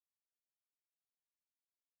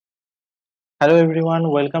Hello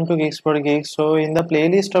everyone, welcome to Geeks4Geeks. So in the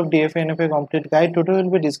playlist of DFA and NFA complete guide, today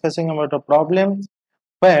we'll be discussing about a problem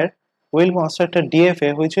where we'll construct a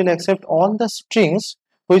DFA which will accept all the strings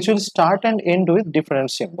which will start and end with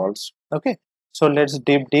different symbols. Okay, so let's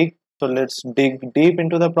dig deep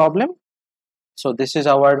into the problem. So this is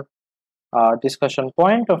our discussion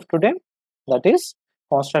point of today, that is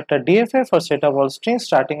construct a DFA for set of all strings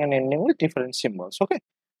starting and ending with different symbols. Okay,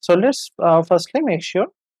 so let's firstly make sure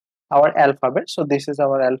our alphabet. So this is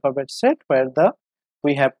our alphabet set where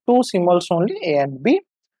we have two symbols only, A and B.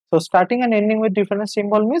 So starting and ending with different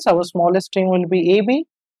symbol means our smallest string will be AB,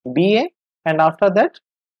 BA, and after that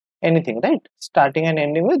anything, right? Starting and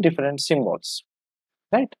ending with different symbols,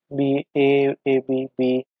 right? B, A, B,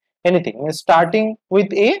 B, anything means starting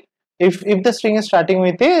with A. If the string is starting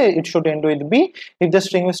with A, it should end with B. If the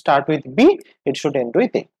string will start with B, it should end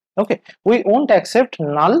with A. Okay, we won't accept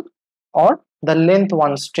null or the length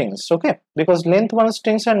one strings, okay, because length one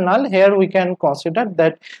strings are null. Here we can consider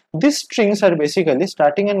that these strings are basically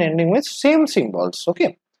starting and ending with same symbols.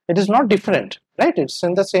 Okay, it is not different, right? It's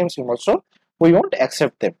in the same symbol, so we won't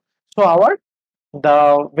accept them. So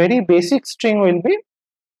the very basic string will be,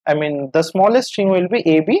 the smallest string will be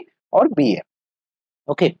AB or BA.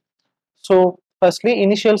 Okay, so firstly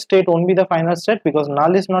initial state won't be the final state because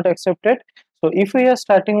null is not accepted. So if we are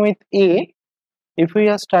starting with A,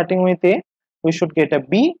 we should get a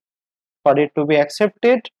B for it to be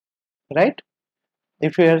accepted, right?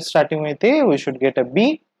 If we are starting with A, we should get a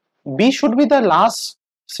B. B should be the last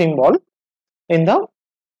symbol in the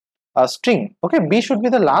string. Okay, B should be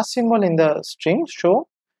the last symbol in the string. So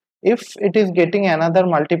if it is getting another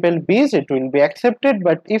multiple B's, it will be accepted,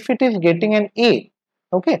 but if it is getting an A,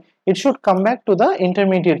 okay, it should come back to the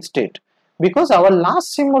intermediate state because our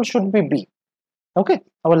last symbol should be B. Okay,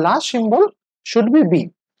 our last symbol should be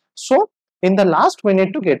B. So in the last we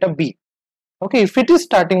need to get a B. Okay, if it is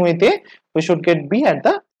starting with A, we should get B as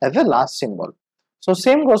the last symbol. So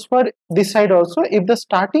same goes for this side also. If the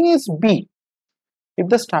starting is B,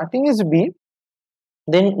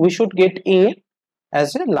 then we should get A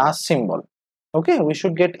as a last symbol. Okay, we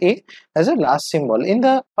should get A as a last symbol. In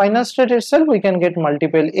the final state itself, we can get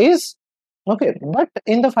multiple A's. Okay, but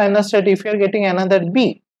in the final state, if you are getting another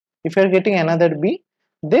B,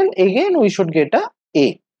 then again we should get a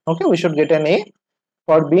A. Okay, we should get an A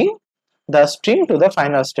for being the string to the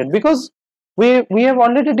final state, because we have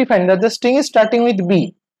already defined that the string is starting with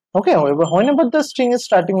B. Okay, whenever the string is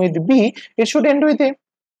starting with B, it should end with A,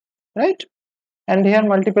 right? And here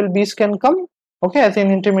multiple B's can come, okay, as an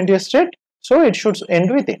intermediate state, so it should end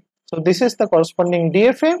with A. So this is the corresponding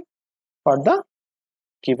DFA for the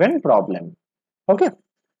given problem. Okay,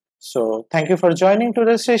 so thank you for joining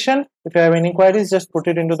today's session. If you have any queries, just put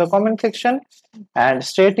it into the comment section and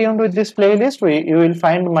stay tuned with this playlist. You will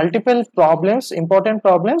find multiple problems, important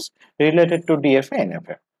problems related to DFA and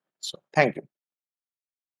NFA. So thank you.